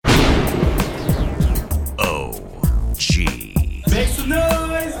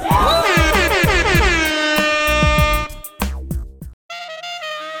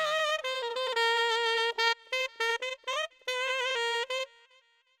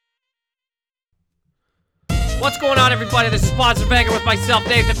What's going on, everybody? This is Positive Anger with myself,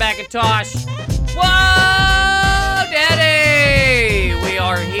 Nathan McIntosh. Whoa, Daddy! We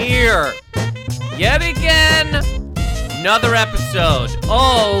are here yet again. Another episode.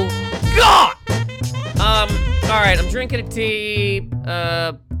 Oh, God! All right, I'm drinking a tea.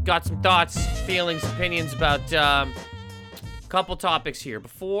 Got some thoughts, feelings, opinions about a couple topics here.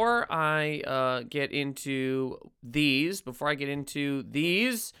 Before I get into these,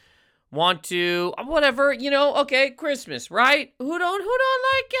 want to, whatever, okay, Christmas, right? Who don't like,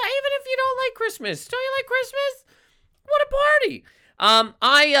 even if you don't like Christmas, don't you like Christmas? What a party.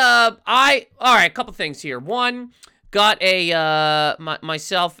 All right, a couple things here. One, got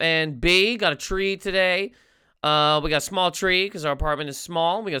myself and B got a tree today. We got a small tree because our apartment is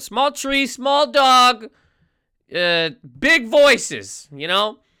small. We got a small tree, small dog, big voices,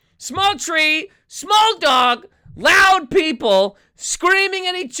 Small tree, small dog, loud people screaming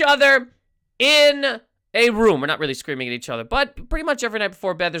at each other in a room. We're not really screaming at each other, but pretty much every night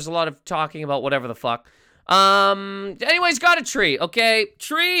before bed, there's a lot of talking about whatever the fuck. Anyways, got a tree, okay?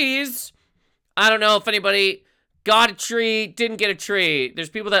 Trees, I don't know if anybody got a tree, didn't get a tree. There's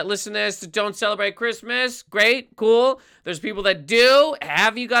people that listen to this that don't celebrate Christmas. Great, cool. There's people that do.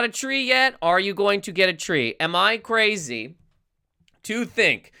 Have you got a tree yet? Are you going to get a tree? Am I crazy to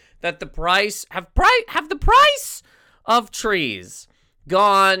think that the price have the price of trees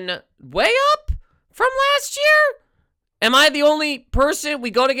gone way up from last year? Am I the only person?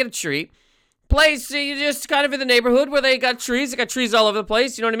 We go to get a tree. Place, you just kind of in the neighborhood where they got trees. They got trees all over the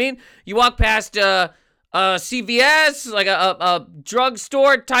place. You know what I mean? You walk past CVS, like a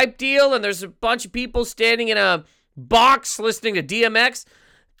drugstore type deal, and there's a bunch of people standing in a box listening to DMX.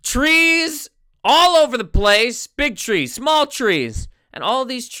 Trees all over the place. Big trees, small trees. And all of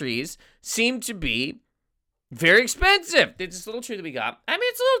these trees seem to be very expensive. It's this little tree that we got. I mean,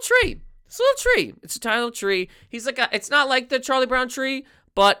 it's a little tree. It's a tiny little tree. It's not like the Charlie Brown tree,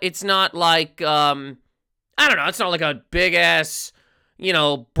 but it's not like, I don't know. It's not like a big ass,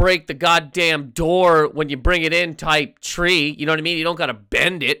 break the goddamn door when you bring it in type tree. You know what I mean? You don't gotta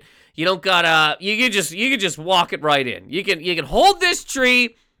bend it. You don't gotta, you can just walk it right in. You can hold this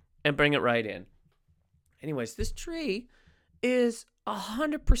tree and bring it right in. Anyways, this tree is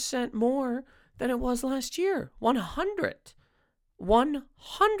 100% more than it was last year.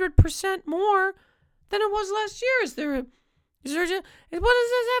 100% more than it was last year. What does this have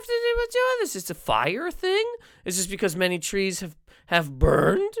to do with doing this? Is it a fire thing? Is this because many trees have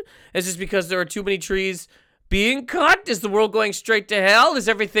burned? Is this because there are too many trees being cut? Is the world going straight to hell? Is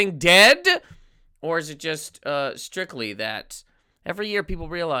everything dead? Or is it just strictly that every year people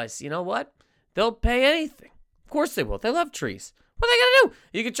realize, you know what? They'll pay anything. Of course they will. They love trees. What are they gonna do?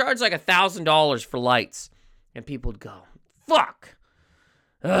 You could charge like $1,000 for lights. And people would go, fuck.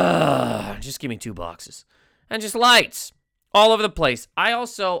 Just give me 2 boxes. And just lights all over the place.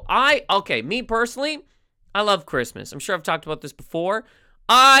 Me personally, I love Christmas. I'm sure I've talked about this before.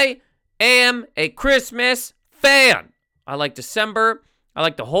 I am a Christmas fan. I like December. I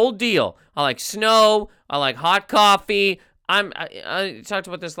like the whole deal. I like snow. I like hot coffee. I talked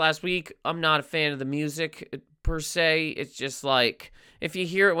about this last week. I'm not a fan of the music per se. It's just like, if you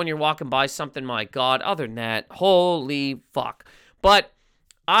hear it when you're walking by something, my God. Other than that, holy fuck. But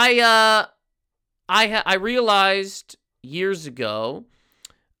I realized years ago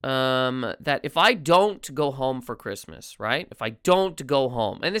that if I don't go home for Christmas, right? If I don't go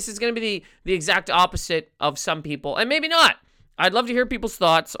home, and this is going to be the exact opposite of some people, and maybe not. I'd love to hear people's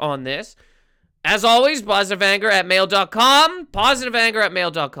thoughts on this. As always,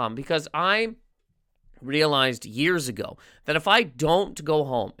 positiveanger@mail.com, because I realized years ago that if I do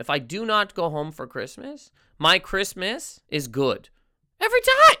not go home for Christmas, my Christmas is good. Every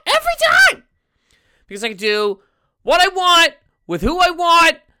time! Because I can do what I want, with who I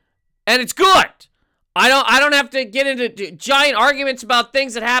want, and it's good. I don't have to get into giant arguments about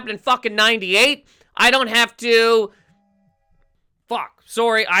things that happened in fucking 98. I don't have to,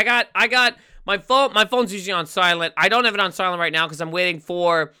 sorry, I got my phone's usually on silent. I don't have it on silent right now because I'm waiting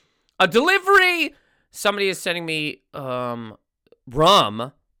for a delivery. Somebody is sending me rum,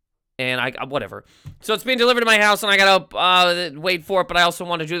 and whatever. So it's being delivered to my house, and I gotta wait for it, but I also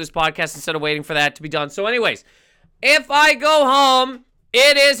want to do this podcast instead of waiting for that to be done. So anyways, if I go home,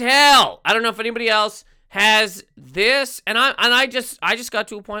 it is hell. I don't know if anybody else has this, and I just got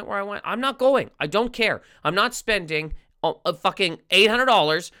to a point where I'm not going. I don't care. I'm not spending a fucking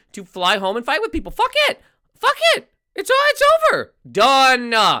 $800 to fly home and fight with people. Fuck it. It's over. Done.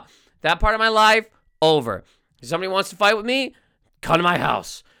 That part of my life, over. If somebody wants to fight with me, come to my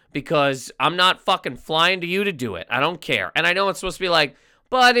house, because I'm not fucking flying to you to do it. I don't care. And I know it's supposed to be like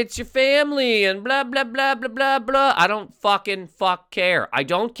but it's your family and blah, blah, blah, blah, blah, blah. I don't fucking care. I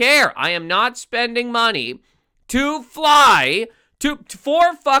don't care. I am not spending money to fly to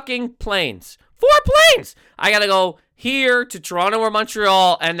 4 fucking planes. 4 planes. I gotta go here to Toronto or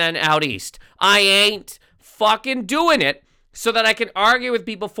Montreal and then out east. I ain't fucking doing it so that I can argue with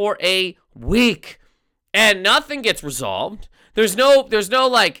people for a week and nothing gets resolved. There's no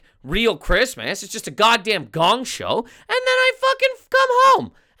like real Christmas. It's just a goddamn gong show. And then I fucking come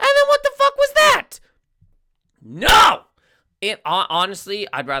home. And then what the fuck was that? No! Honestly,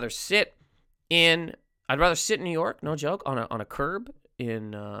 I'd rather sit in New York, no joke, on a curb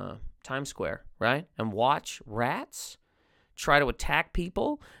in Times Square, right? And watch rats try to attack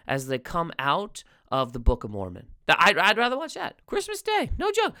people as they come out of the Book of Mormon. I'd rather watch that. Christmas Day,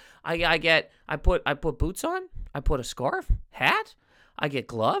 no joke. I put boots on. I put a scarf, hat. I get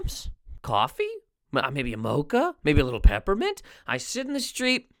gloves, coffee, maybe a mocha, maybe a little peppermint. I sit in the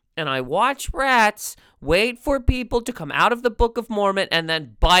street and I watch rats wait for people to come out of the Book of Mormon and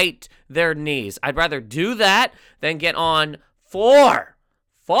then bite their knees. I'd rather do that than get on 4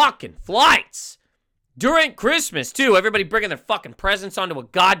 fucking flights during Christmas, too. Everybody bringing their fucking presents onto a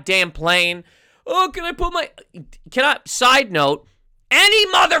goddamn plane. Oh, side note, any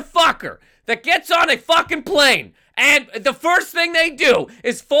motherfucker that gets on a fucking plane and the first thing they do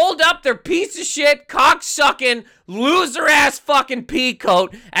is fold up their piece of shit, cock-sucking, loser-ass fucking pea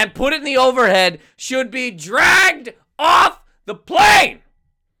coat and put it in the overhead should be dragged off the plane.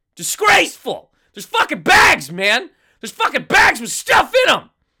 Disgraceful. There's fucking bags, man. There's fucking bags with stuff in them.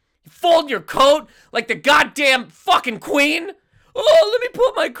 You fold your coat like the goddamn fucking queen. Oh, let me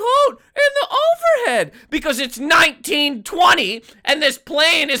put my coat in the overhead because it's 1920 and this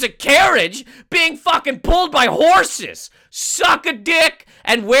plane is a carriage being fucking pulled by horses. Suck a dick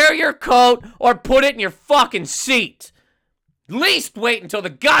and wear your coat or put it in your fucking seat. At least wait until the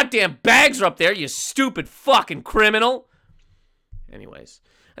goddamn bags are up there, you stupid fucking criminal. Anyways,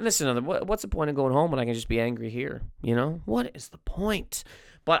 and this is another, what's the point of going home when I can just be angry here? You know, what is the point?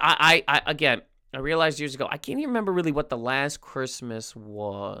 But I again, I realized years ago, I can't even remember really what the last Christmas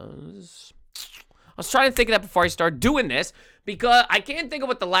was. I was trying to think of that before I started doing this, because I can't think of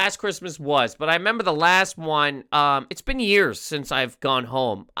what the last Christmas was, but I remember the last one. It's been years since I've gone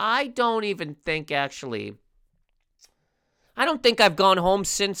home. I don't think I've gone home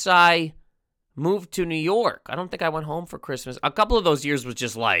since I moved to New York. I don't think I went home for Christmas. A couple of those years was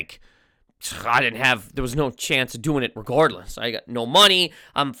just like, there was no chance of doing it regardless. I got no money.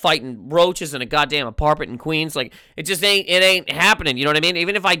 I'm fighting roaches in a goddamn apartment in Queens. Like, it ain't happening. You know what I mean?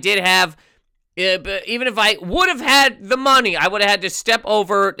 Even if I would have had the money, I would have had to step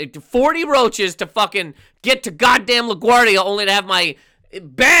over 40 roaches to fucking get to goddamn LaGuardia, only to have my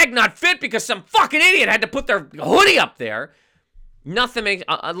bag not fit because some fucking idiot had to put their hoodie up there. Nothing makes,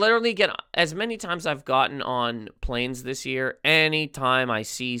 I literally get, as many times I've gotten on planes this year, anytime I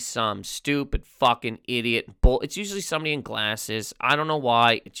see some stupid fucking idiot it's usually somebody in glasses, I don't know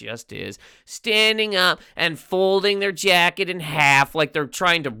why, it just is, standing up and folding their jacket in half like they're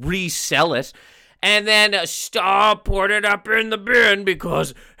trying to resell it, and then put it up in the bin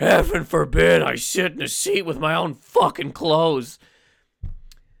because, heaven forbid, I sit in a seat with my own fucking clothes.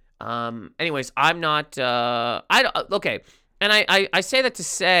 Anyways, I'm not, okay. And I say that to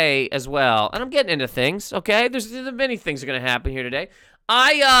say as well, and I'm getting into things, okay? There's many things that are going to happen here today.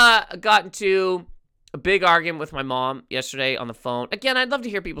 I got into a big argument with my mom yesterday on the phone. Again, I'd love to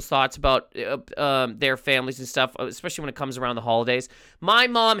hear people's thoughts about their families and stuff, especially when it comes around the holidays. My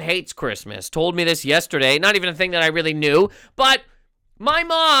mom hates Christmas. Told me this yesterday. Not even a thing that I really knew. But my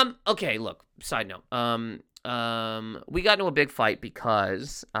mom... Okay, look, side note. We got into a big fight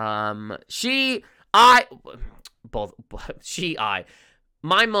because my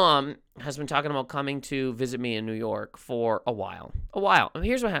mom has been talking about coming to visit me in New York for a while. And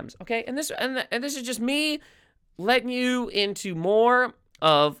here's what happens, okay? And this is just me letting you into more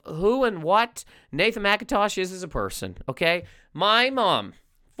of who and what Nathan McIntosh is as a person, okay? My mom,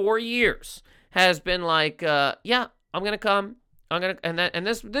 for years, has been like, yeah, I'm gonna come.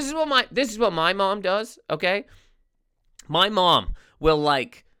 This is what my mom does, okay? My mom will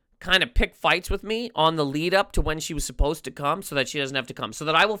like kind of pick fights with me on the lead up to when she was supposed to come so that she doesn't have to come, so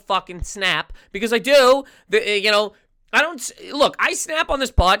that I will fucking snap, because I do. I snap on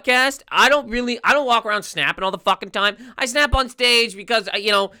this podcast. I don't walk around snapping all the fucking time. I snap on stage because, I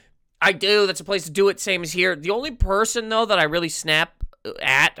do. That's a place to do it, same as here. The only person, though, that I really snap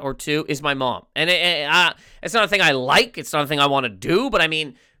at or to is my mom. And it's not a thing I like. It's not a thing I want to do. But, I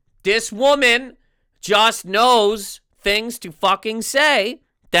mean, this woman just knows things to fucking say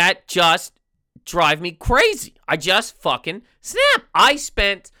that just drive me crazy. I just fucking snap.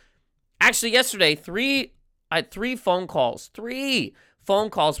 Actually yesterday, I had 3 phone calls. 3 phone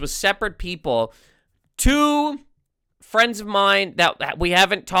calls with separate people. 2 friends of mine that we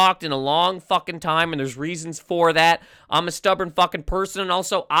haven't talked in a long fucking time, and there's reasons for that. I'm a stubborn fucking person, and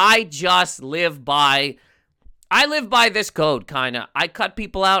also I just live by this code, kind of. I cut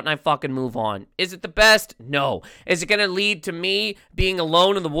people out and I fucking move on. Is it the best? No. Is it going to lead to me being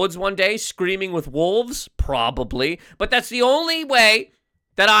alone in the woods one day, screaming with wolves? Probably. But that's the only way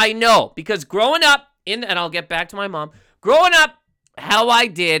that I know. Because growing up, and I'll get back to my mom, growing up, how I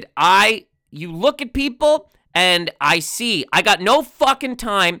did, you look at people and I got no fucking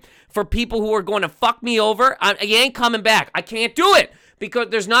time for people who are going to fuck me over. You ain't coming back. I can't do it. Because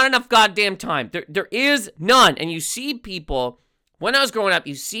there's not enough goddamn time. There is none. And you see people, when I was growing up,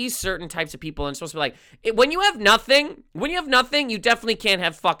 you see certain types of people, and it's supposed to be like, when you have nothing, you definitely can't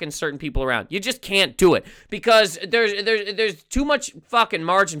have fucking certain people around. You just can't do it. Because there's too much fucking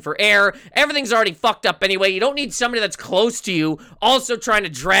margin for error. Everything's already fucked up anyway. You don't need somebody that's close to you also trying to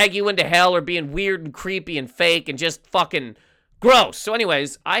drag you into hell or being weird and creepy and fake and just fucking gross. So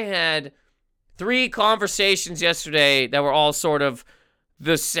anyways, I had 3 conversations yesterday that were all sort of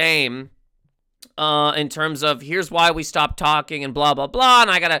the same in terms of here's why we stopped talking and blah blah blah,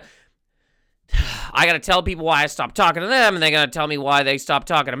 and I gotta tell people why I stopped talking to them, and they gotta tell me why they stopped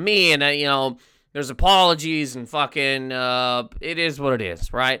talking to me, and there's apologies and fucking it is what it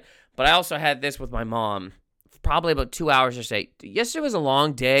is, right? But I also had this with my mom probably about 2 hours yesterday. Yesterday was a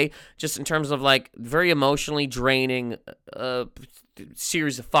long day, just in terms of like very emotionally draining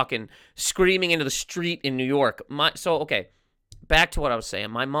series of fucking screaming into the street in New York. Okay. Back to what I was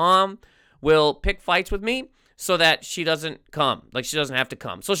saying. My mom will pick fights with me so that she doesn't come. Like, she doesn't have to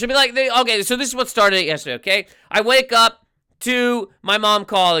come. So she'll be like, okay, so this is what started it yesterday, okay? I wake up to my mom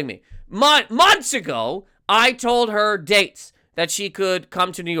calling me. Months ago, I told her dates that she could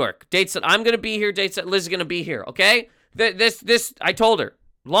come to New York. Dates that I'm going to be here, dates that Liz is going to be here, okay? This, I told her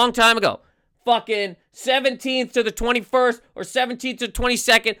long time ago. Fucking 17th to the 21st, or 17th to the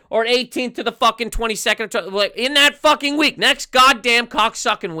 22nd, or 18th to the fucking 22nd, like in that fucking week, next goddamn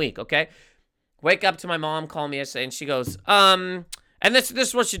cocksucking week, okay? Wake up to my mom, call me yesterday, and she goes, and this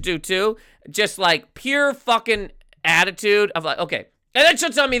is what you do too, just like pure fucking attitude of like, okay, and then she'll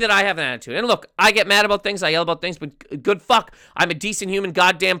tell me that I have an attitude. And look, I get mad about things, I yell about things, but good fuck, I'm a decent human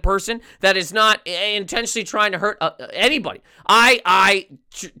goddamn person that is not intentionally trying to hurt anybody. I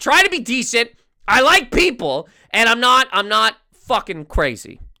try to be decent. I like people, and I'm not fucking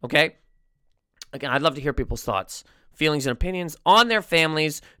crazy, okay? Again, I'd love to hear people's thoughts, feelings, and opinions on their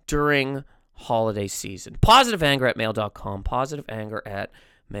families during holiday season. PositiveAnger@mail.com.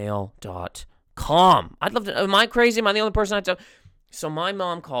 PositiveAnger@mail.com. I'd love to. Am I crazy? Am I the only person I tell? So my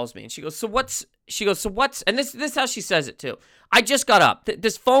mom calls me and she goes, so what's, and this is how she says it too. I just got up.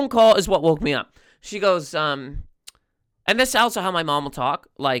 This phone call is what woke me up. She goes, and this is also how my mom will talk.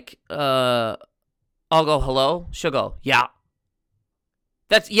 Like, I'll go, hello? She'll go, yeah.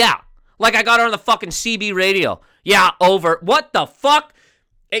 That's, yeah. Like I got her on the fucking CB radio. Yeah, over. What the fuck?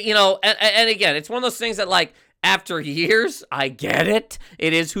 And again, it's one of those things that like, after years, I get it.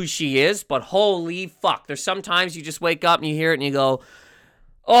 It is who she is, but holy fuck. There's sometimes you just wake up and you hear it and you go,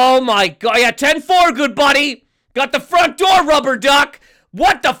 oh my God. Yeah, 10-4, good buddy. Got the front door, rubber duck.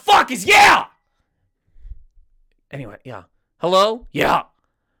 What the fuck is, yeah. Anyway, yeah. Hello? Yeah.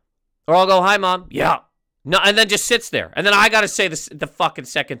 Or I'll go, hi, Mom. Yeah. No, and then just sits there. And then I got to say the fucking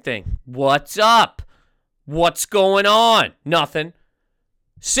second thing. What's up? What's going on? Nothing.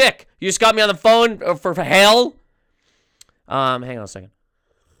 Sick. You just got me on the phone for hell? Hang on a second.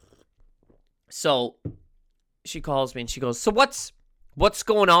 So she calls me and she goes, so what's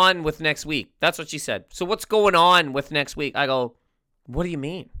going on with next week? That's what she said. So what's going on with next week? I go, what do you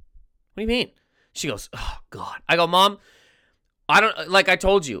mean? What do you mean? She goes, oh God. I go, Mom, like I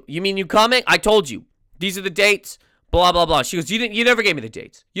told you. You mean you coming? I told you. These are the dates. Blah, blah, blah. She goes, you never gave me the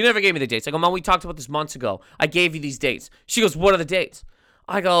dates. You never gave me the dates. I go, Mom, we talked about this months ago. I gave you these dates. She goes, what are the dates?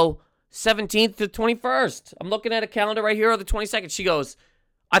 I go, 17th to 21st. I'm looking at a calendar right here on the 22nd. She goes,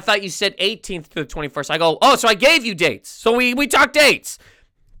 I thought you said 18th to the 21st. I go, oh, so I gave you dates. So we talked dates.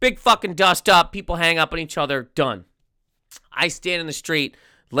 Big fucking dust up. People hang up on each other. Done. I stand in the street.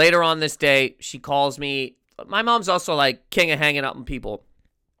 Later on this day, she calls me. My mom's also like king of hanging up on people.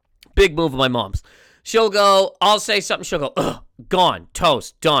 Big move of my mom's. She'll go, I'll say something. She'll go, ugh, gone,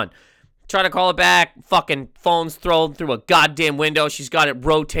 toast, done. Try to call it back. Fucking phone's thrown through a goddamn window. She's got it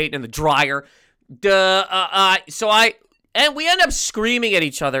rotating in the dryer. And we end up screaming at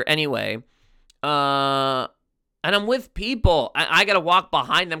each other anyway. And I'm with people. I got to walk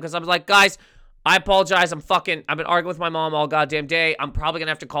behind them because I was like, guys, I apologize. I've been arguing with my mom all goddamn day. I'm probably going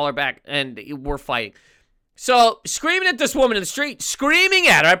to have to call her back, and we're fighting. So, screaming at this woman in the street, screaming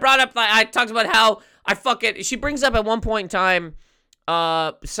at her. I talked about how she brings up at one point in time,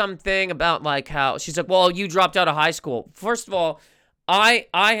 something about, like, how, she's like, well, you dropped out of high school. First of all, I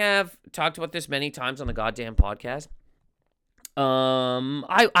have talked about this many times on the goddamn podcast.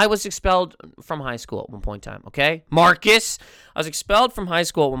 I was expelled from high school at one point in time, okay? Marcus, I was expelled from high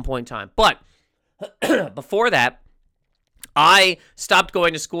school at one point in time. But before that, I stopped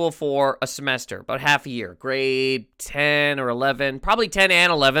going to school for a semester, about half a year, grade 10 or 11, probably 10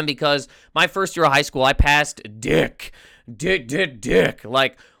 and 11, because my first year of high school, I passed dick,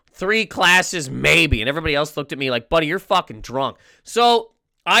 like 3 classes maybe, and everybody else looked at me like, buddy, you're fucking drunk. So,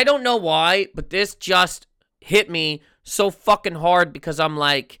 I don't know why, but this just hit me so fucking hard, because I'm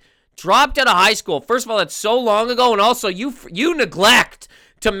like, dropped out of high school. First of all, that's so long ago, and also you neglect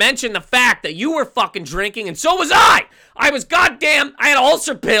to mention the fact that you were fucking drinking, and so was I. I had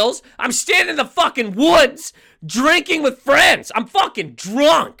ulcer pills. I'm standing in the fucking woods drinking with friends. I'm fucking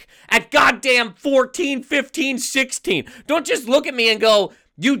drunk at goddamn 14, 15, 16. Don't just look at me and go,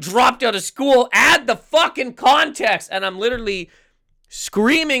 you dropped out of school. Add the fucking context. And I'm literally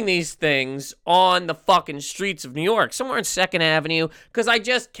screaming these things on the fucking streets of New York, somewhere in 2nd Avenue, because I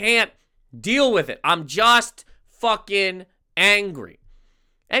just can't deal with it. I'm just fucking angry.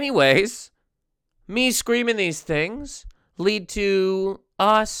 Anyways, me screaming these things lead to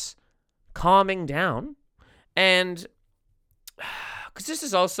us calming down. And because this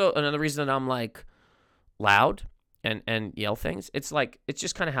is also another reason that I'm like loud and yell things. It's like, it's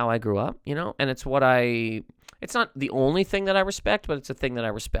just kind of how I grew up, you know? And it's not the only thing that I respect, but it's a thing that I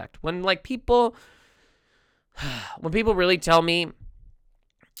respect. When people really tell me,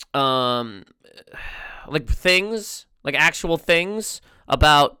 things, like actual things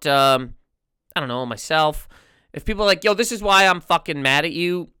about, I don't know, myself. If people are like, yo, this is why I'm fucking mad at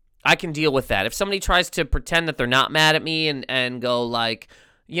you, I can deal with that. If somebody tries to pretend that they're not mad at me and go like,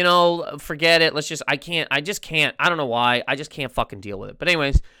 you know, forget it, I just can't, I don't know why, I just can't fucking deal with it. But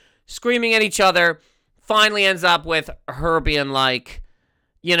anyways, screaming at each other finally ends up with her being like,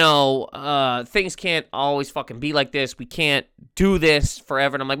 you know, things can't always fucking be like this. We can't do this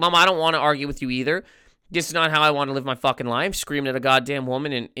forever. And I'm like, Mom, I don't want to argue with you either. This is not how I want to live my fucking life. Screaming at a goddamn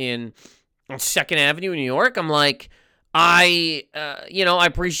woman on 2nd Avenue in New York. I'm like, I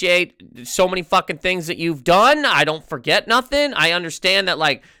appreciate so many fucking things that you've done. I don't forget nothing. I understand that,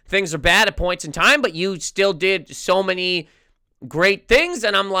 like, things are bad at points in time, but you still did so many great things.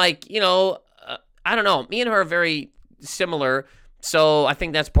 And I'm like, you know, I don't know. Me and her are very similar, so I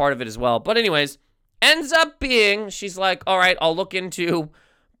think that's part of it as well. But anyways, ends up being, she's like, all right, I'll look into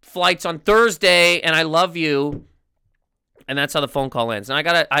flights on Thursday, and I love you. And that's how the phone call ends. And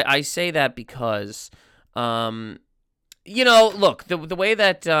I say that because, you know, look, the way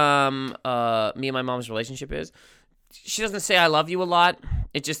that me and my mom's relationship is, she doesn't say I love you a lot.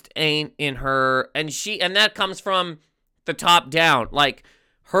 It just ain't in her. And that comes from the top down. Like,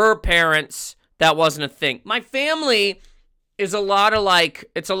 her parents, that wasn't a thing. My family is a lot of, like,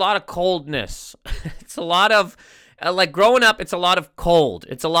 it's a lot of coldness. It's a lot of, like, growing up, it's a lot of cold.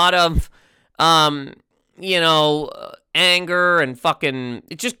 It's a lot of, you know, anger and fucking,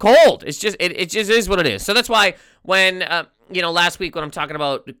 it's just cold. It's just, it just is what it is. So that's why when, you know, last week when I'm talking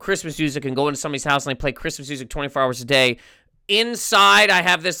about Christmas music and going to somebody's house and I play Christmas music 24 hours a day, inside I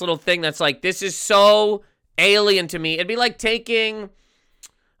have this little thing that's like, this is so alien to me. It'd be like taking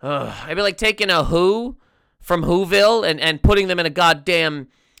a Who from Whoville and putting them in a goddamn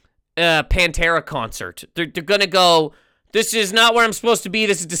Pantera concert. They're gonna go, this is not where I'm supposed to be,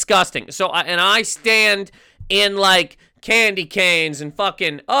 this is disgusting. So, I stand in, like, candy canes and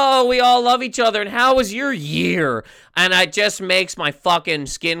fucking, oh, we all love each other, and how was your year? And it just makes my fucking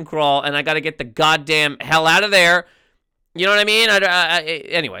skin crawl, and I gotta get the goddamn hell out of there. You know what I mean?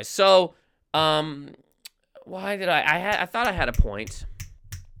 Anyway, so, why did I thought I had a point.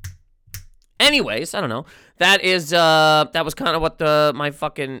 Anyways, I don't know. That was kind of what my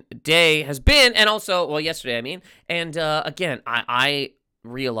fucking day has been, and also, well, yesterday, I mean, and, again, I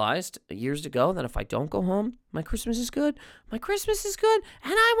realized years ago that if I don't go home, my Christmas is good. My Christmas is good,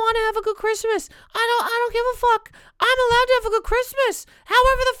 and I want to have a good Christmas. I don't give a fuck. I'm allowed to have a good Christmas.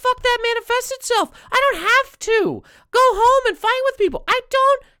 However the fuck that manifests itself. I don't have to go home and fight with people. I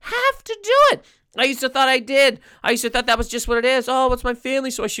don't have to do it. I used to thought I did. I used to thought that was just what it is. Oh, it's my family,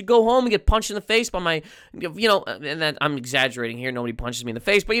 so I should go home and get punched in the face by my, you know, and then I'm exaggerating here. Nobody punches me in the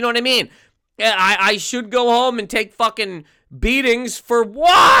face, but you know what I mean. I should go home and take fucking beatings for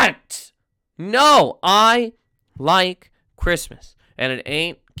what? No, I like Christmas, and it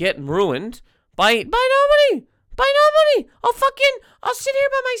ain't getting ruined By nobody. By nobody. I'll sit here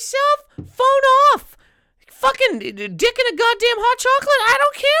by myself, phone off. Fucking dick in a goddamn hot chocolate. I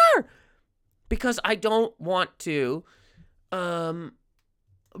don't care. Because I don't want to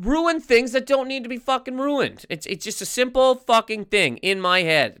ruin things that don't need to be fucking ruined. It's just a simple fucking thing in my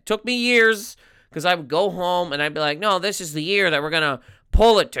head. It took me years because I would go home and I'd be like, no, this is the year that we're going to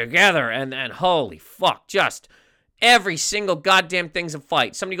pull it together. And holy fuck, just every single goddamn thing's a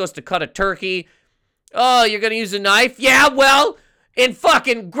fight. Somebody goes to cut a turkey. Oh, you're going to use a knife? Yeah, well, in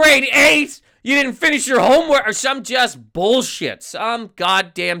fucking grade 8, you didn't finish your homework or some just bullshit. Some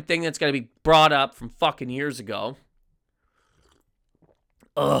goddamn thing that's going to be brought up from fucking years ago.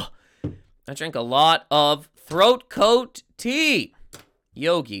 Ugh. I drink a lot of throat coat tea.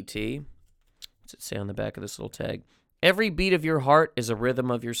 Yogi tea. What's it say on the back of this little tag? Every beat of your heart is a rhythm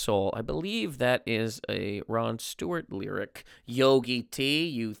of your soul. I believe that is a Ron Stewart lyric. Yogi tea,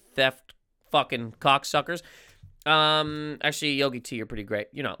 you theft fucking cocksuckers. Actually, Yogi T, you're pretty great.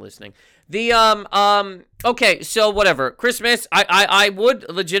 You're not listening. Okay, so whatever. Christmas, I would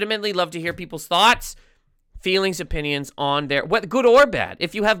legitimately love to hear people's thoughts, feelings, opinions on their, what, good or bad.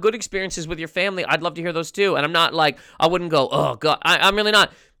 If you have good experiences with your family, I'd love to hear those too. And I'm not like, I wouldn't go, oh God, I'm really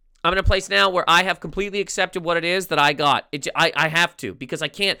not. I'm in a place now where I have completely accepted what it is that I got. I have to, because I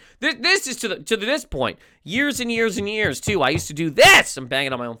can't. This is to this point. Years and years and years too. I used to do this. I'm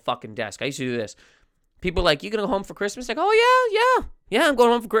banging on my own fucking desk. I used to do this. People are like, you gonna go home for Christmas? Like, oh yeah, I'm going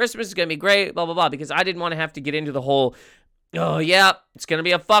home for Christmas. It's gonna be great, blah blah blah. Because I didn't want to have to get into the whole, oh yeah, it's gonna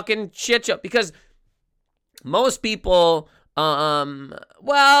be a fucking shit show. Because most people,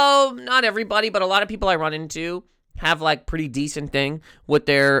 well, not everybody, but a lot of people I run into have like pretty decent thing with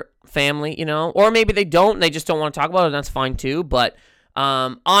their family, you know, or maybe they don't. And they just don't want to talk about it. And that's fine too. But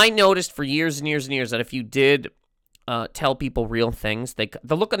I noticed for years and years and years that if you did tell people real things,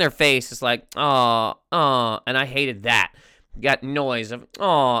 the look on their face is like, and I hated that. Got noise of,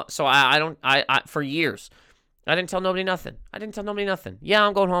 so I for years, I didn't tell nobody nothing. Yeah,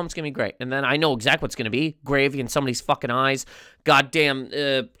 I'm going home. It's going to be great. And then I know exactly what's going to be. Gravy in somebody's fucking eyes. Goddamn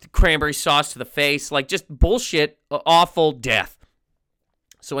cranberry sauce to the face. Like, just bullshit, awful death.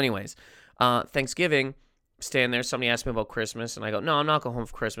 So anyways, Thanksgiving, stand there. Somebody asked me about Christmas. And I go, no, I'm not going home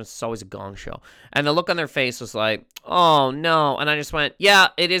for Christmas. It's always a gong show. And the look on their face was like, oh, no. And I just went, yeah,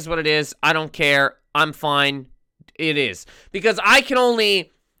 it is what it is. I don't care. I'm fine. It is. Because I can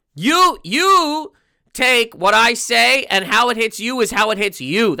only... You take what I say, and how it hits you is how it hits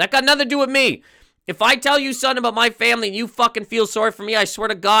you. That got nothing to do with me. If I tell you something about my family and you fucking feel sorry for me, I swear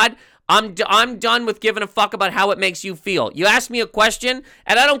to God, I'm done with giving a fuck about how it makes you feel. You ask me a question,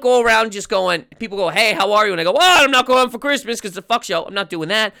 and I don't go around just going, people go, hey, how are you? And I go, well, I'm not going home for Christmas because it's a fuck show. I'm not doing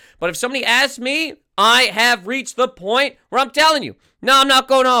that. But if somebody asks me, I have reached the point where I'm telling you, no, I'm not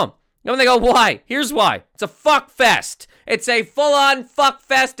going home. And they go, why? Here's why. It's a fuck fest. It's a full-on fuck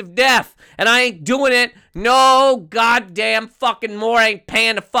fest of death. And I ain't doing it no goddamn fucking more. I ain't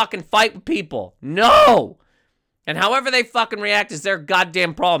paying to fucking fight with people. No. And however they fucking react is their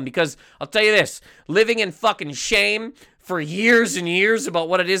goddamn problem. Because I'll tell you this, living in fucking shame for years and years about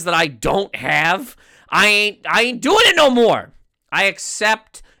what it is that I don't have, I ain't doing it no more. I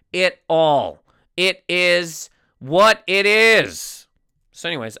accept it all. It is what it is. So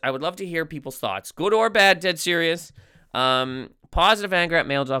anyways, I would love to hear people's thoughts. Good or bad, dead serious.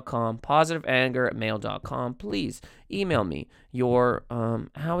 Positiveanger@mail.com. Positiveanger@mail.com. Please email me your,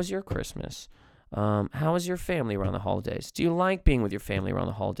 how was your Christmas? How is your family around the holidays? Do you like being with your family around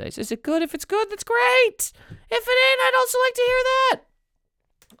the holidays? Is it good? If it's good, that's great. If it ain't, I'd also like to hear that.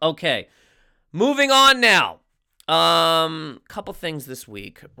 Okay, moving on now. Couple things this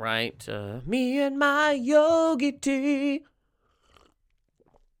week, right? Me and my yogi tea.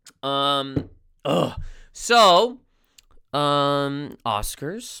 Oscars.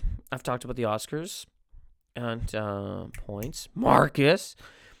 I've talked about the Oscars and points. Marcus.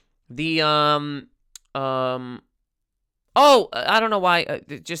 The I don't know why.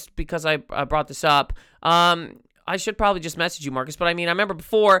 Just because I brought this up. I should probably just message you, Marcus. But I mean, I remember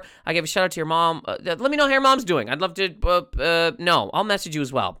before I gave a shout out to your mom. Let me know how your mom's doing. I'd love to. No, I'll message you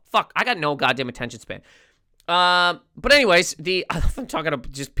as well. Fuck, I got no goddamn attention span. But anyways, I'm talking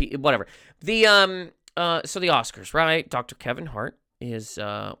about just whatever. So the Oscars, right? Dr. Kevin Hart was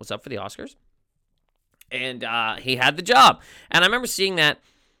up for the Oscars, and he had the job. And I remember seeing that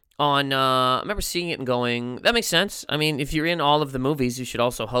I remember seeing it and going, that makes sense. I mean, if you're in all of the movies, you should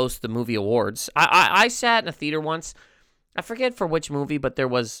also host the movie awards. I sat in a theater once. I forget for which movie, but there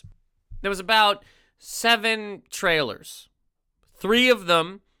was about 7 trailers. 3 of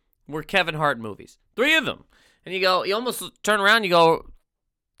them were Kevin Hart movies. 3 of them. And you almost turn around and you go,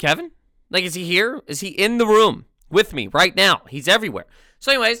 Kevin? Like, is he here? Is he in the room with me right now? He's everywhere.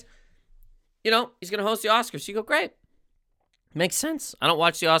 So anyways, he's going to host the Oscars. You go, great. Makes sense. I don't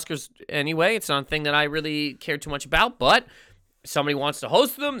watch the Oscars anyway. It's not a thing that I really care too much about, but somebody wants to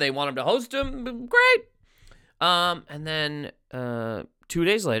host them. They want him to host them. Great. And then 2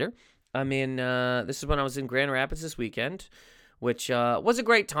 days later, this is when I was in Grand Rapids this weekend, which was a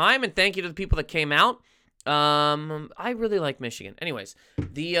great time, and thank you to the people that came out. I really like Michigan. Anyways,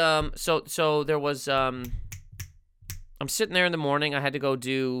 so there was, I'm sitting there in the morning. I had to go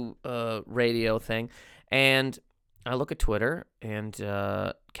do a radio thing, and I look at Twitter, and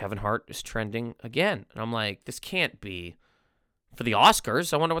Kevin Hart is trending again. And I'm like, this can't be for the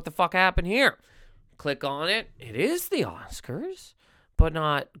Oscars. I wonder what the fuck happened here. Click on it. It is the Oscars, but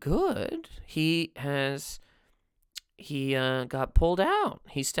not good. He got pulled out.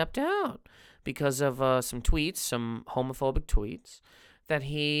 He stepped out because of some tweets, some homophobic tweets that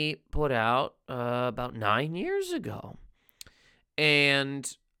he put out about 9 years ago.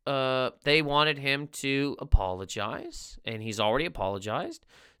 And they wanted him to apologize, and he's already apologized.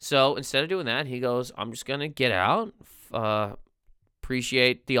 So instead of doing that, he goes, I'm just going to get out,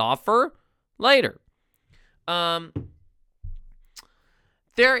 appreciate the offer later.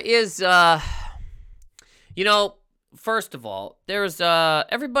 There is, first of all, there's,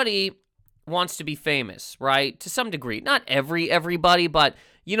 everybody wants to be famous, right? To some degree. Not everybody, but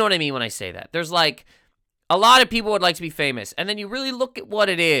you know what I mean when I say that. There's like, a lot of people would like to be famous, and then you really look at what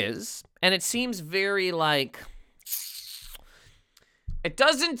it is, and it seems very like, it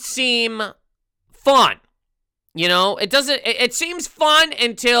doesn't seem fun, it seems fun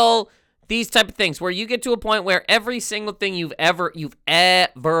until these type of things, where you get to a point where every single thing you've ever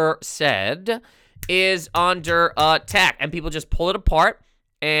said is under attack, and people just pull it apart,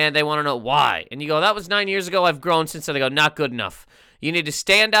 and they want to know why, and you go, that was 9 years ago, I've grown since then. They go, not good enough. You need to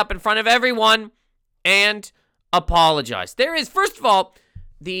stand up in front of everyone and apologize. There is, first of all,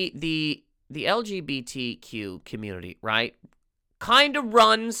 the LGBTQ community, right, kind of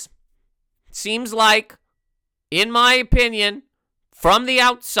runs, seems like, in my opinion, from the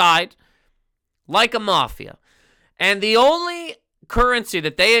outside, like a mafia. And the only currency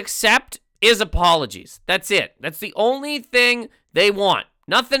that they accept is apologies. That's it. That's the only thing they want.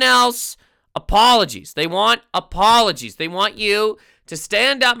 Nothing else. Apologies. They want apologies. They want you to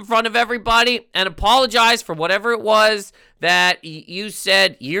stand up in front of everybody and apologize for whatever it was that you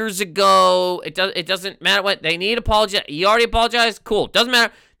said years ago. It doesn't matter what they need. Apologize. You already apologized. Cool. Doesn't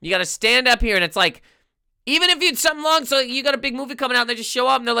matter. You got to stand up here, and it's like, even if you had something long, so you got a big movie coming out, and they just show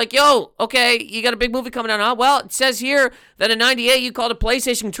up, and they're like, yo, okay, you got a big movie coming out, huh? Well, it says here that in 98 you called a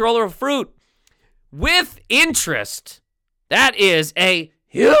PlayStation controller a fruit. With interest. That is a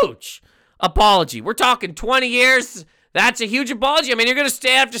huge apology. We're talking 20 years. That's a huge apology. I mean, you're going to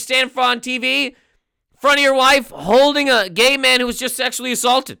have to stand in front on TV, in front of your wife, holding a gay man who was just sexually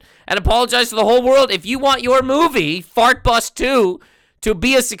assaulted, and apologize to the whole world if you want your movie, Fart Bust 2, to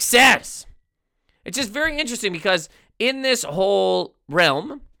be a success. It's just very interesting because in this whole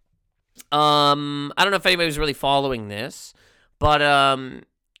realm, I don't know if anybody was really following this, but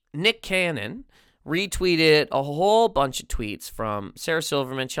Nick Cannon retweeted a whole bunch of tweets from Sarah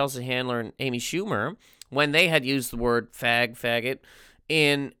Silverman, Chelsea Handler, and Amy Schumer when they had used the word faggot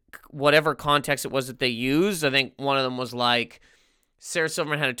in whatever context it was that they used. I think one of them was like, Sarah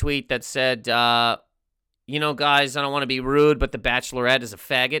Silverman had a tweet that said, guys, I don't want to be rude, but The Bachelorette is a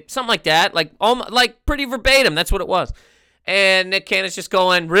faggot. Something like that. Like pretty verbatim. That's what it was. And Nick Cannon's just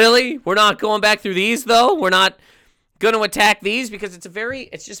going, really? We're not going back through these, though? We're not going to attack these? Because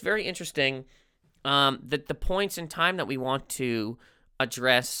it's just very interesting that the points in time that we want to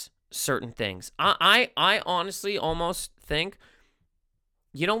address certain things. I honestly almost think,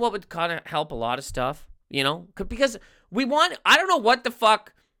 what would kind of help a lot of stuff? Because I don't know what the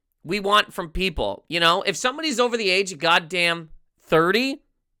fuck we want from people. If somebody's over the age of goddamn 30,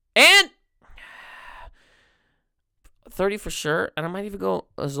 and 30 for sure, and I might even go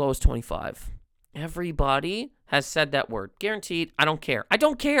as low as 25. Everybody has said that word. Guaranteed. I don't care.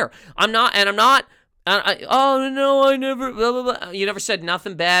 I'm not, oh, no, I never, blah, blah, blah. You never said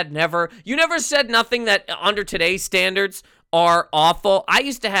nothing bad, never. You never said nothing that under today's standards are awful. I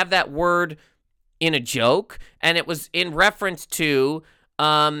used to have that word in a joke, and it was in reference to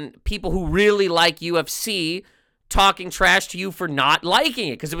people who really like UFC talking trash to you for not liking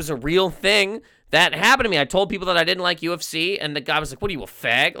it, because it was a real thing that happened to me. I told people that I didn't like UFC, and the guy was like, what are you, a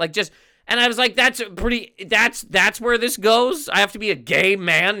fag? And I was like, that's where this goes? I have to be a gay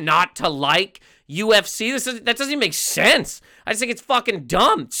man not to like UFC? That doesn't even make sense. I just think it's fucking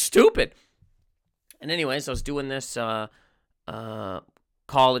dumb. It's stupid. And anyways, I was doing this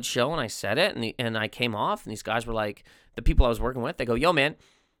college show, and I said it, and I came off, and these guys were like, the people I was working with, they go, yo, man,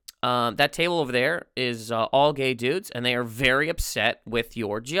 that table over there is all gay dudes, and they are very upset with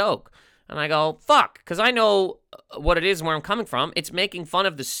your joke. And I go, fuck, because I know what it is and where I'm coming from. It's making fun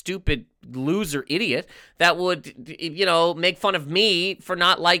of the stupid loser idiot that would, make fun of me for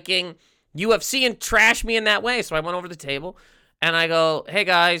not liking UFC and trash me in that way. So I went over to the table, and I go, hey,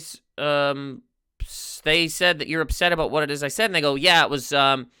 guys, they said that you're upset about what it is I said. And they go, yeah, it was,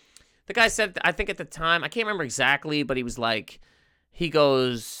 the guy said, I think at the time, I can't remember exactly, but he was like, he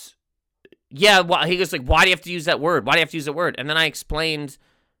goes, yeah, he goes like, why do you have to use that word? Why do you have to use that word? And then I explained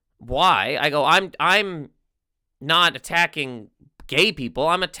why. I go, I'm not attacking gay people.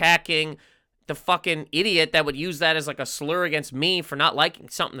 I'm attacking the fucking idiot that would use that as like a slur against me for not liking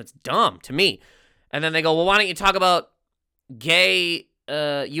something that's dumb to me. And then they go, well, why don't you talk about gay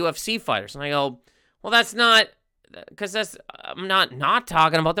UFC fighters? And I go, well, that's not, because I'm not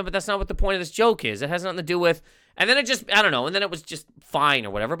talking about them, but that's not what the point of this joke is. It has nothing to do with, and then it just, I don't know, and then it was just fine or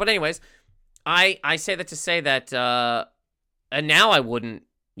whatever. But anyways, I say that to say that, and now I wouldn't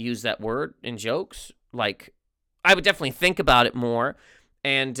use that word in jokes. Like, I would definitely think about it more.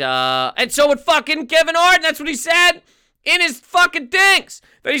 And so would fucking Kevin Hart. And that's what he said in his fucking things.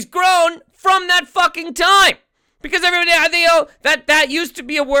 That he's grown from that fucking time. Because everybody, I think, that used to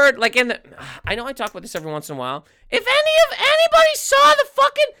be a word, like I know I talk about this every once in a while. If anybody saw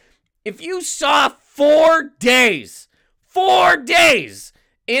if you saw 4 days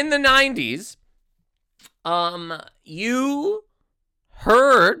in the 90s, you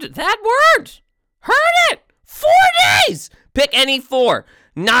heard that word. Heard it. 4 days. Pick any 4.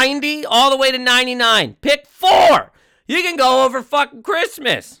 90 all the way to 99. Pick 4. You can go over fucking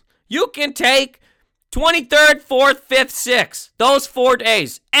Christmas. You can take 23rd, 4th, 5th, 6th. Those 4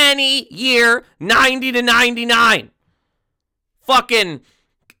 days. Any year, 90 to 99. Fucking,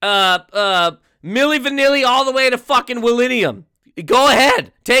 Milli Vanilli all the way to fucking Willennium. Go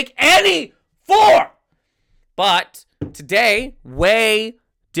ahead. Take any 4. But today, way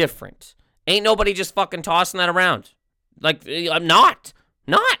different. Ain't nobody just fucking tossing that around. Like, I'm not.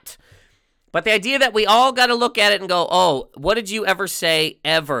 But the idea that we all got to look at it and go, oh, what did you ever say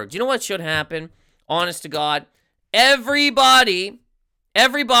ever? Do you know what should happen? Honest to God, everybody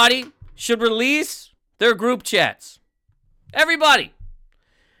should release their group chats. Everybody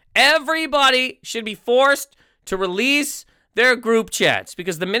should be forced to release their group chats,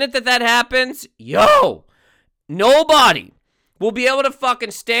 because the minute that happens, nobody will be able to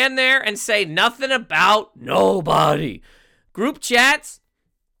fucking stand there and say nothing about nobody. Group chats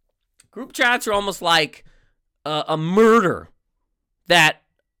are almost like a murder that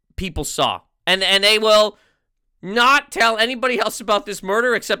people saw. And they will not tell anybody else about this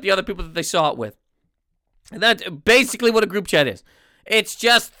murder except the other people that they saw it with. And that's basically what a group chat is. It's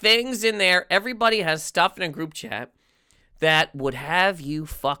just things in there. Everybody has stuff in a group chat that would have you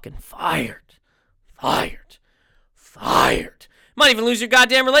fucking fired. Might even lose your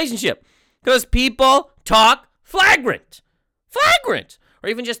goddamn relationship. Because people talk flagrant. Or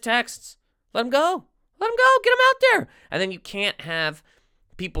even just texts. Let them go. Get them out there. And then you can't have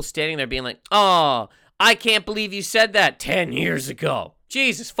people standing there being like, oh, I can't believe you said that 10 years ago.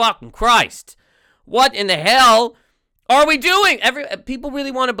 Jesus fucking Christ. What in the hell are we doing? People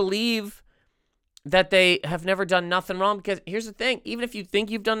really want to believe that they have never done nothing wrong, because here's the thing. Even if you think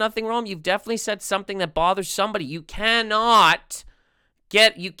you've done nothing wrong, you've definitely said something that bothers somebody. You cannot,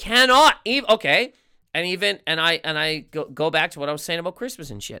 okay. And I go back to what I was saying about Christmas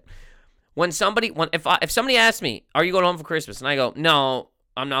and shit. If somebody asks me, are you going home for Christmas? And I go, no,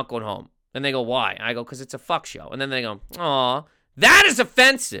 I'm not going home. And they go, why? I go, because it's a fuck show. And then they go, aw, that is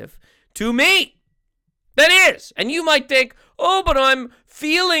offensive to me. That is. And you might think, oh, but I'm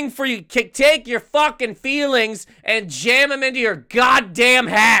feeling for you. Take your fucking feelings and jam them into your goddamn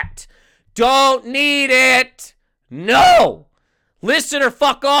hat. Don't need it. No. Listen or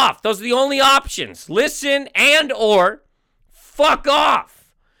fuck off. Those are the only options. Listen and or fuck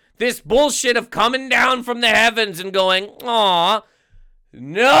off. This bullshit of coming down from the heavens and going, aw,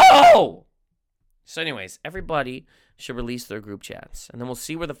 no. So anyways, everybody should release their group chats. And then we'll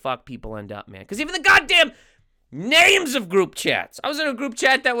see where the fuck people end up, man. Because even the goddamn names of group chats. I was in a group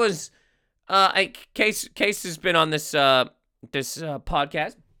chat that was, Case has been on this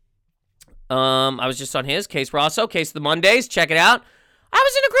podcast. I was just on his, Case Rosso, Case of the Mondays. Check it out. I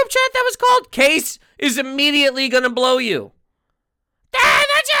was in a group chat that was called Case is Immediately Gonna Blow You. I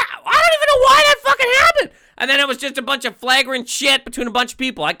don't even know why that fucking happened. And then it was just a bunch of flagrant shit between a bunch of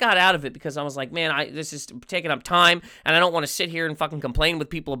people. I got out of it because I was like, man, this is taking up time, and I don't want to sit here and fucking complain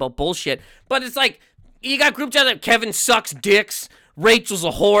with people about bullshit. But it's like, you got group chats like Kevin sucks dicks, Rachel's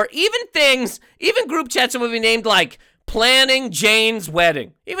a whore. Even group chats will be named like planning Jane's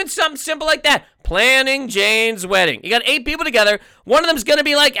wedding. Even something simple like that. Planning Jane's wedding. You got 8 people together. One of them's going to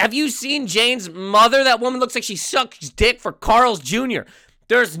be like, have you seen Jane's mother? That woman looks like she sucks dick for Carl's Jr.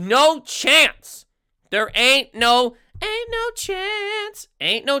 There's no chance. There ain't no chance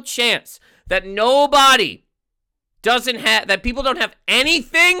that nobody that people don't have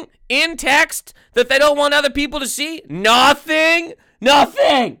anything in text that they don't want other people to see. Nothing.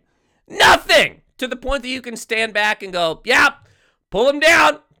 To the point that you can stand back and go, yeah, pull him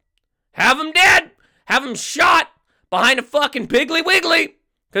down, have him dead, have him shot behind a fucking Piggly Wiggly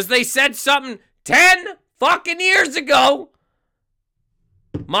because they said something 10 fucking years ago.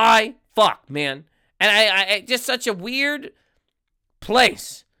 My fuck, man. And I just such a weird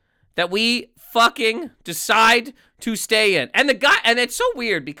place that we fucking decide to stay in. And it's so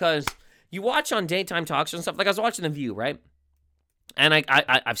weird because you watch on daytime talk shows and stuff. Like I was watching The View, right? And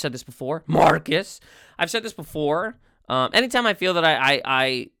I've said this before, Marcus. I've said this before. Anytime I feel that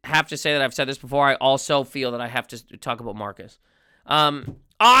I have to say that I've said this before, I also feel that I have to talk about Marcus.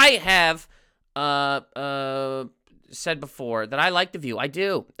 I have said before that I like The View. I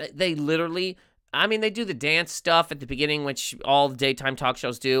do. They literally, they do the dance stuff at the beginning, which all the daytime talk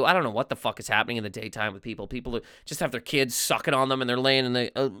shows do. I don't know what the fuck is happening in the daytime with people. People just have their kids sucking on them and they're laying in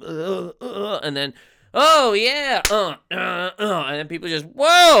the, and then, oh, yeah, and then people just,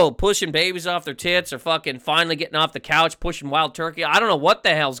 whoa, pushing babies off their tits or fucking finally getting off the couch, pushing Wild Turkey. I don't know what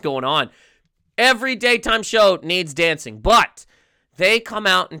the hell's going on. Every daytime show needs dancing, but they come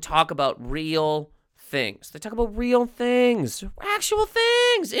out and talk about real things. They talk about real things, actual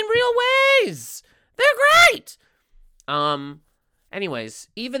things in real ways. They're great. Anyways,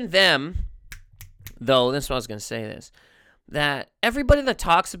 even them, though, this is what I was going to say this, that everybody that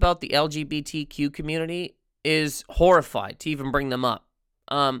talks about the LGBTQ community is horrified to even bring them up.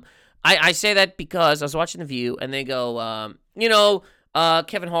 I say that because I was watching The View, and they go,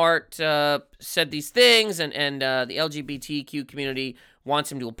 Kevin Hart said these things, and the LGBTQ community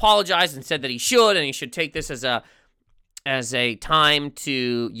wants him to apologize and said that he should take this as a time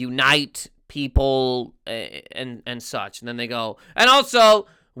to unite people and such. And then they go, and also,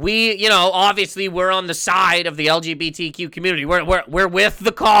 we, obviously we're on the side of the LGBTQ community. We're with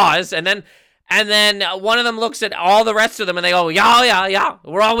the cause. And then one of them looks at all the rest of them and they go, yeah,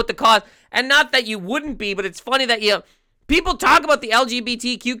 we're all with the cause. And not that you wouldn't be, but it's funny that people talk about the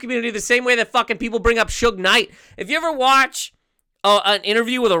LGBTQ community the same way that fucking people bring up Suge Knight. If you ever watch an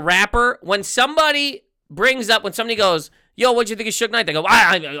interview with a rapper, when somebody goes, yo, what'd you think of Suge Knight? They go,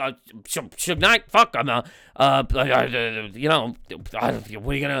 Suge Knight, fuck, what are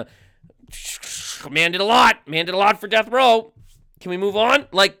you gonna, man did a lot for Death Row. Can we move on?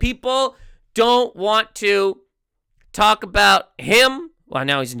 Like, people don't want to talk about him. Well,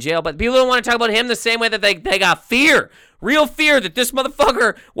 now he's in jail, but people don't want to talk about him the same way that they got fear. Real fear that this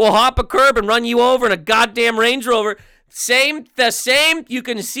motherfucker will hop a curb and run you over in a goddamn Range Rover. You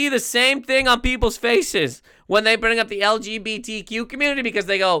can see the same thing on people's faces when they bring up the LGBTQ community because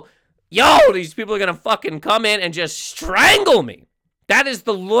they go, yo, these people are going to fucking come in and just strangle me. That is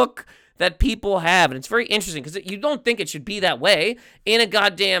the look that people have. And it's very interesting because you don't think it should be that way in a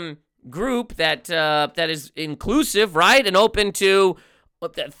goddamn group that is inclusive, right? And open to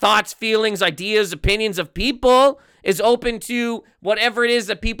thoughts, feelings, ideas, opinions of people, is open to whatever it is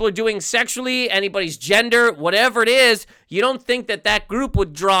that people are doing sexually, anybody's gender, whatever it is. You don't think that group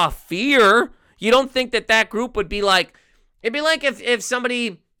would draw fear. You don't think that group would be like, it'd be like if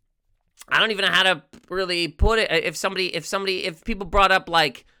somebody, I don't even know how to really put it, if people brought up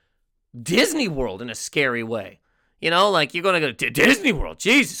like Disney World in a scary way, like you're going to go to Disney World,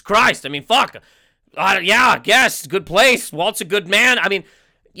 Jesus Christ, I mean, fuck, yeah, I guess, good place, Walt's a good man, I mean,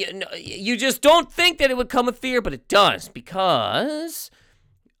 you just don't think that it would come with fear, but it does, because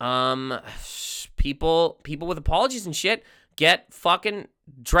people with apologies and shit get fucking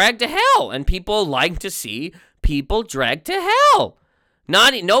dragged to hell, and people like to see people dragged to hell.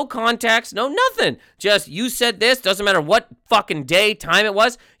 No context, no nothing. Just, you said this, doesn't matter what fucking day, time it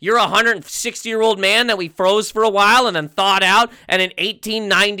was. You're a 160-year-old man that we froze for a while and then thawed out, and in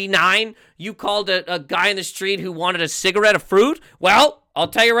 1899, you called a guy in the street who wanted a cigarette a fruit? Well, I'll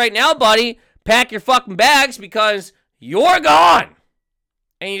tell you right now, buddy, pack your fucking bags because you're gone.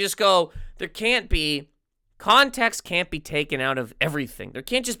 And you just go, context can't be taken out of everything. There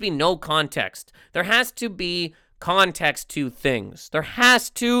can't just be no context. There has to be context to things. There has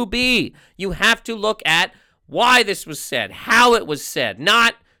to be. You have to look at why this was said, how it was said,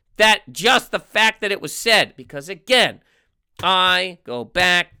 not that just the fact that it was said. Because again, I go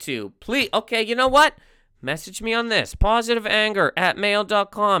back to, please, okay, you know what? Message me on this,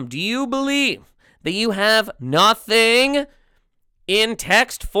 positiveanger@mail.com. Do you believe that you have nothing in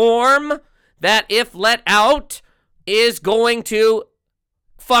text form that, if let out, is going to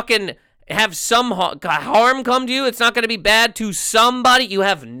fucking have some harm come to you? It's not going to be bad to somebody. You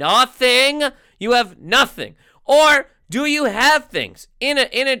have nothing. You have nothing. Or do you have things in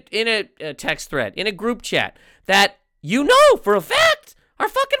a text thread, in a group chat, that you know for a fact are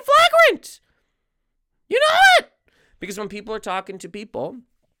fucking flagrant? You know it. Because when people are talking to people,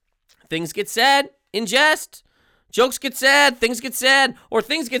 things get said in jest. Jokes get said, things get said, or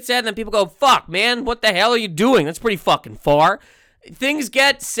things get said, and then people go, fuck, man, what the hell are you doing? That's pretty fucking far. Things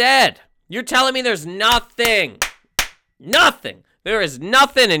get said. You're telling me there's nothing. Nothing. There is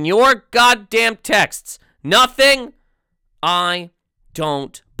nothing in your goddamn texts. Nothing. I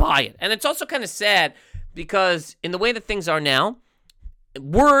don't buy it. And it's also kind of sad because in the way that things are now,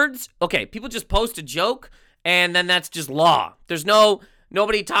 words, okay, people just post a joke and then that's just law.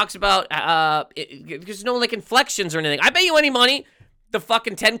 Nobody talks about, there's no like inflections or anything. I bet you any money the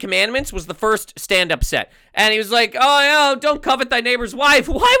fucking 10 Commandments was the first stand-up set. And he was like, oh, yeah, don't covet thy neighbor's wife.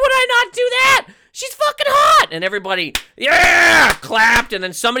 Why would I not do that? She's fucking hot. And everybody, yeah, clapped. And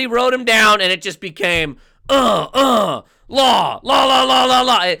then somebody wrote him down and it just became, law.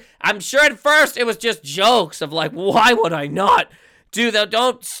 I'm sure at first it was just jokes of like, why would I not do that?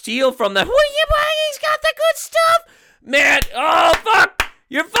 Don't steal from them. What are you buying? He's got the good stuff. Man, oh, fuck.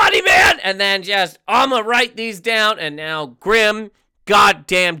 You're funny, man. And then just, I'm going to write these down. And now grim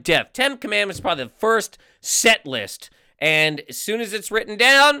goddamn death. 10 Commandments is probably the first set list. And as soon as it's written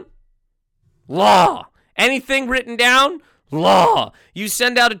down, law. Anything written down, law. You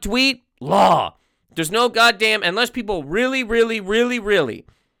send out a tweet, law. There's no goddamn, unless people really, really, really, really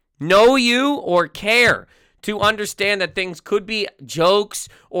know you or care to understand that things could be jokes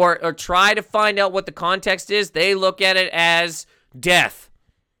or try to find out what the context is, they look at it as death.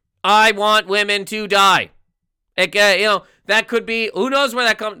 I want women to die. That could be, who knows where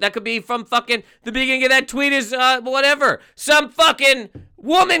that comes, that could be from fucking, the beginning of that tweet is, whatever. Some fucking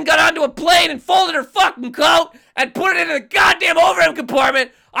woman got onto a plane and folded her fucking coat and put it in the goddamn overhead compartment.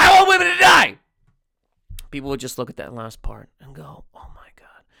 I want women to die. People would just look at that last part and go, oh my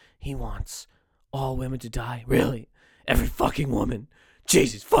God, he wants all women to die? Really? Every fucking woman?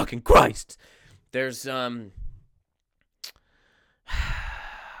 Jesus fucking Christ. There's,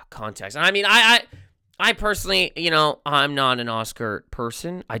 context. I mean, I personally, I'm not an Oscar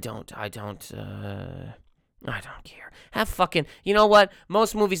person. I don't care. Have fucking, you know what?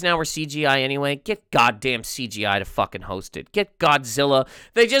 Most movies now are CGI anyway. Get goddamn CGI to fucking host it. Get Godzilla.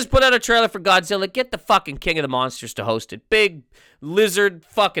 They just put out a trailer for Godzilla. Get the fucking King of the Monsters to host it. Big lizard,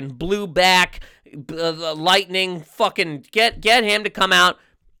 fucking blue back, lightning, fucking get him to come out.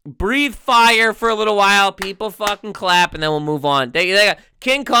 Breathe fire for a little while. People fucking clap, and then we'll move on. They got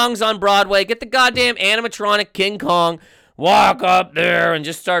King Kong's on Broadway. Get the goddamn animatronic King Kong. Walk up there and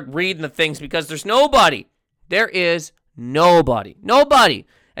just start reading the things because there's nobody. There is nobody. Nobody.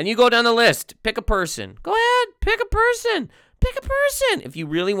 And you go down the list. Pick a person. Go ahead. Pick a person. Pick a person. If you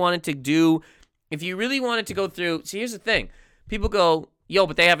really wanted to go through. See, here's the thing. People go, yo,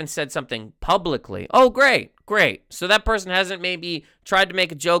 but they haven't said something publicly. Oh, great. So that person hasn't maybe tried to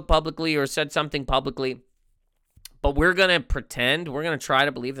make a joke publicly or said something publicly. But we're going to pretend, we're going to try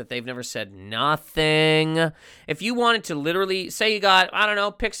to believe that they've never said nothing. If you wanted to literally, say you got, I don't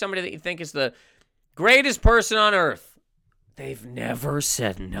know, pick somebody that you think is the greatest person on earth. They've never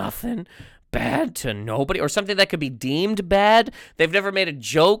said nothing bad to nobody or something that could be deemed bad. They've never made a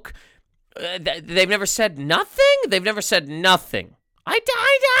joke. They've never said nothing. They've never said nothing. I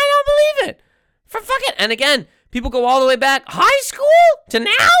don't believe it. For fucking, and again, people go all the way back, high school to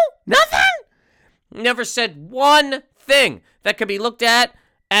now? Nothing? Never said one thing that could be looked at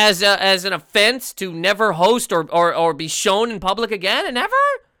as an offense to never host or be shown in public again, and never?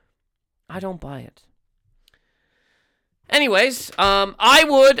 I don't buy it. Anyways, I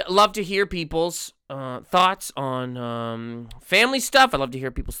would love to hear people's thoughts on family stuff. I'd love to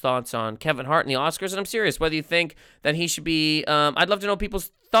hear people's thoughts on Kevin Hart and the Oscars, and I'm serious, whether you think that he should be, I'd love to know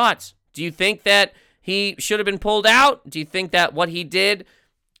people's thoughts. Do you think that he should have been pulled out? Do you think that what he did,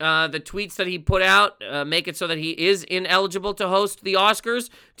 the tweets that he put out, make it so that he is ineligible to host the Oscars?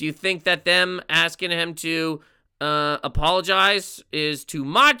 Do you think that them asking him to apologize is too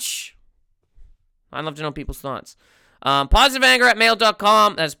much? I'd love to know people's thoughts.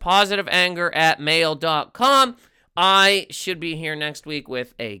 Positiveanger@mail.com. That's positiveanger@mail.com. I should be here next week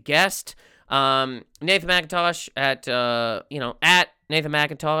with a guest. Nathan McIntosh at Nathan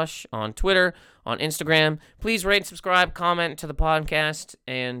McIntosh on Twitter, on Instagram. Please rate and subscribe, comment to the podcast,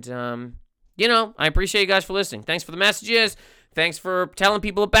 and I appreciate you guys for listening. Thanks for the messages. Thanks for telling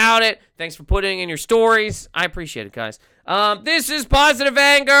people about it. Thanks for putting in your stories. I appreciate it, guys. This is Positive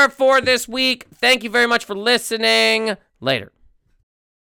Anger for this week. Thank you very much for listening. Later.